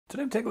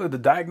Today we'll take a look at the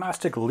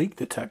diagnostic leak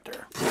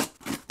detector.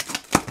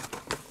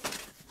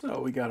 So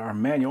we got our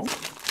manual.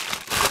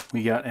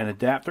 We got an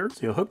adapter. So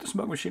you'll hook the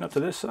smoke machine up to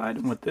this side,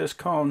 and with this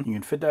cone, you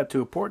can fit that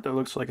to a port that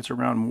looks like it's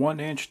around 1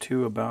 inch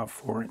to about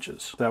 4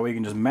 inches. That way you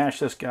can just mash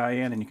this guy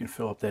in and you can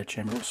fill up that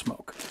chamber with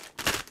smoke.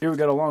 Here we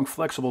got a long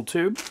flexible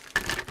tube.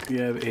 We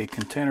have a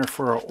container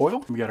for our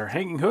oil. We got our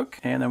hanging hook,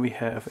 and then we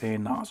have a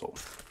nozzle.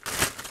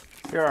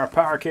 Here are our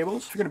power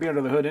cables. If you're going to be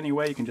under the hood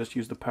anyway, you can just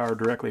use the power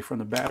directly from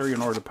the battery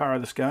in order to power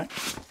this guy.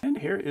 And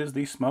here is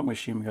the smoke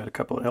machine. We got a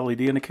couple of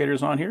LED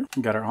indicators on here.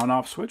 We got our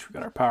on-off switch. We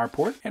got our power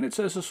port. And it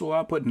says this will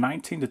output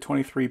 19 to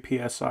 23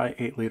 PSI,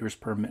 8 liters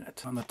per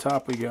minute. On the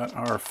top, we got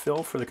our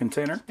fill for the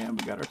container.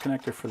 And we got our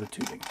connector for the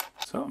tubing.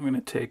 So I'm going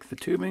to take the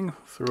tubing,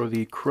 throw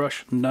the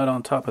crush nut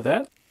on top of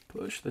that,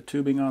 push the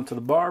tubing onto the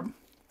barb,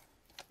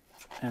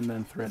 and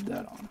then thread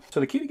that on. So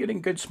the key to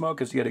getting good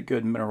smoke is to get a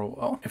good mineral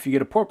oil. If you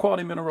get a poor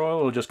quality mineral oil,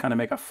 it'll just kind of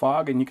make a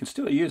fog, and you can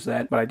still use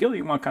that, but ideally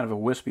you want kind of a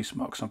wispy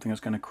smoke, something that's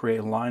going to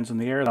create lines in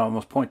the air that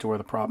almost point to where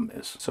the problem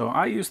is. So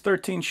I use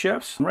 13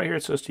 chefs. Right here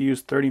it says to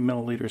use 30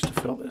 milliliters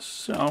to fill this.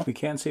 So we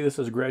can see this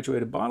as a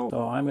graduated bottle,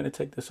 so I'm going to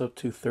take this up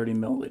to 30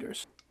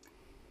 milliliters.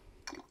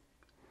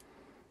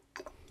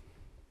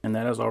 And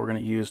that is all we're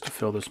going to use to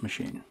fill this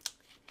machine.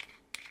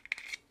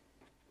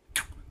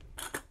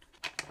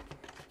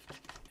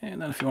 And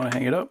then if you want to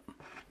hang it up,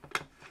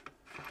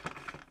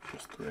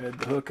 just thread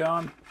the hook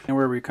on. And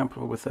wherever you're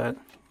comfortable with that,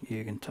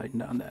 you can tighten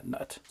down that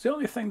nut. So the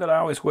only thing that I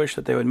always wish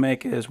that they would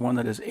make is one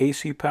that is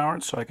AC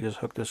powered, so I can just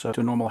hook this up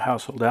to a normal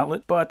household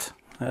outlet, but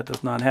that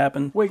does not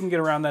happen. The way you can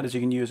get around that is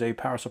you can use a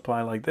power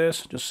supply like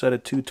this, just set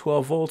it to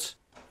 12 volts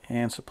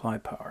and supply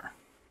power.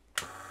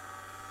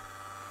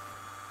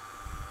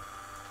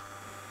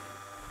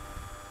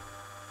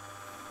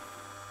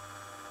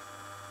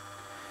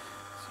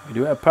 We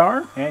do have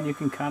power, and you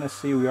can kind of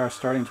see we are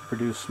starting to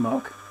produce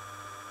smoke.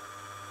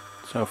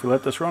 So if we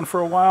let this run for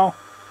a while,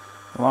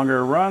 the longer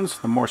it runs,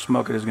 the more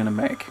smoke it is going to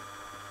make.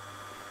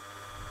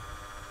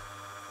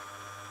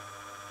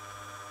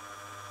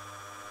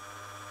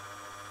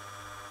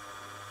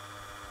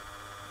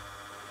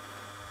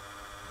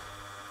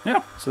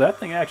 Yeah, so that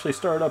thing actually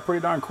started up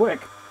pretty darn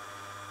quick.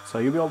 So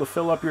you'll be able to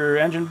fill up your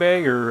engine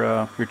bay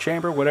or your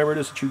chamber, whatever it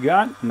is that you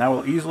got, and that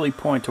will easily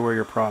point to where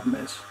your problem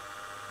is.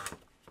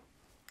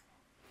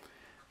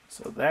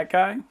 So that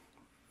guy,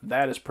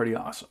 that is pretty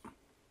awesome.